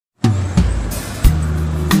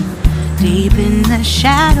Deep in the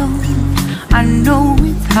shadows, I know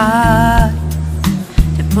it's hard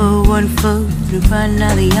to put one foot in front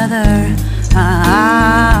of the other.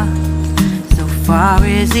 So far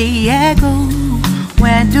as the echo,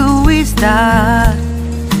 where do we start?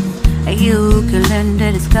 You can learn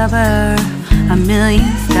to discover a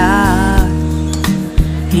million stars.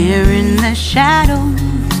 Here in the shadows,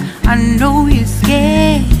 I know you're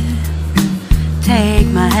scared. Take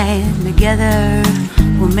my hand, together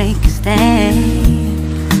we'll make a stand.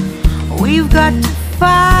 We've got to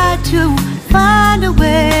fight to find a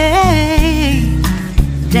way.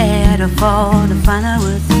 Dare to fall to find out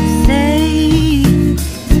what to say.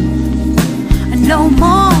 No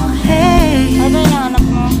more hate.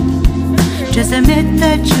 Just admit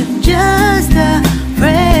that you're just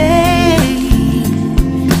afraid.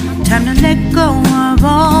 Time to let go of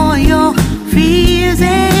all your fears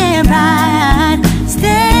and pride.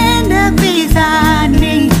 Stand up beside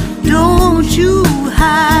me, don't you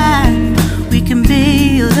hide. We can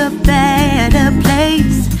build a better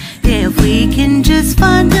place. If we can just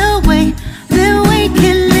find a way, then we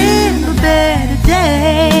can live a better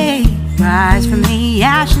day. Rise from the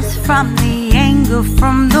ashes, from the anger,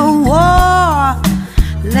 from the war.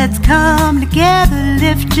 Let's come together,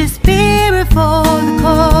 lift your spirit for the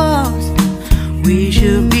cause. We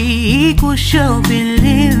should be equal, should be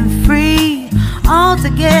living free. All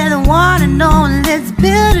together, one and all, let's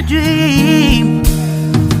build a dream.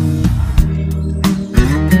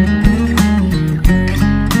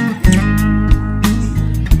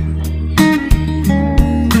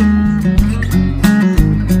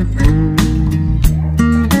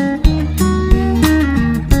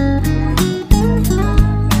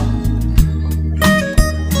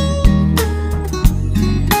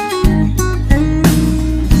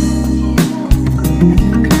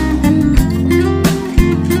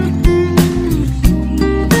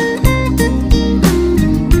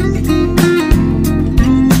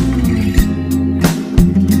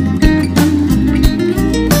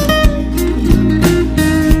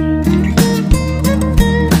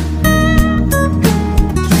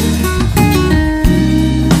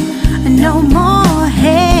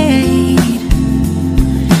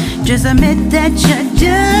 Just admit that you're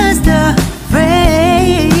just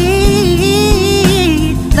afraid.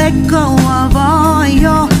 Let go of all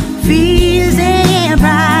your fears and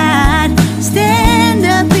pride. Stand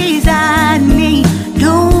up beside me,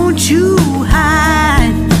 don't you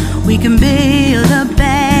hide. We can build a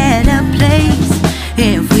better place.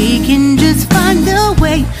 If we can just find a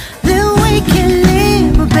way, then we can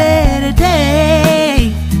live a better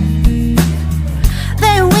day.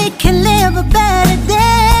 Then we can live a better day.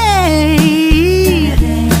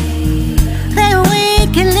 Then we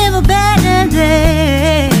can live a better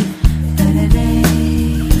day.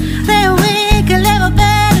 Then we can live a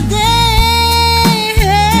better day.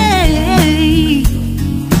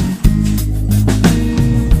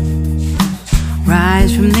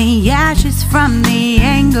 Rise from the ashes, from the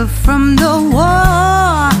anger, from the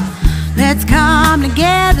war. Let's come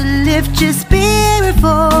together, lift your spirit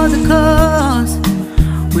for the cause.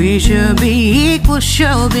 We should be equal,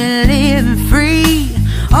 should be living free.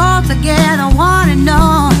 All together, one and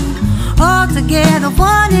all. All together,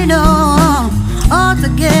 one and all. All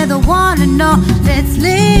together, one and all. Let's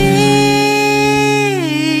live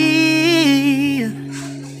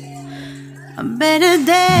a better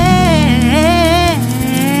day.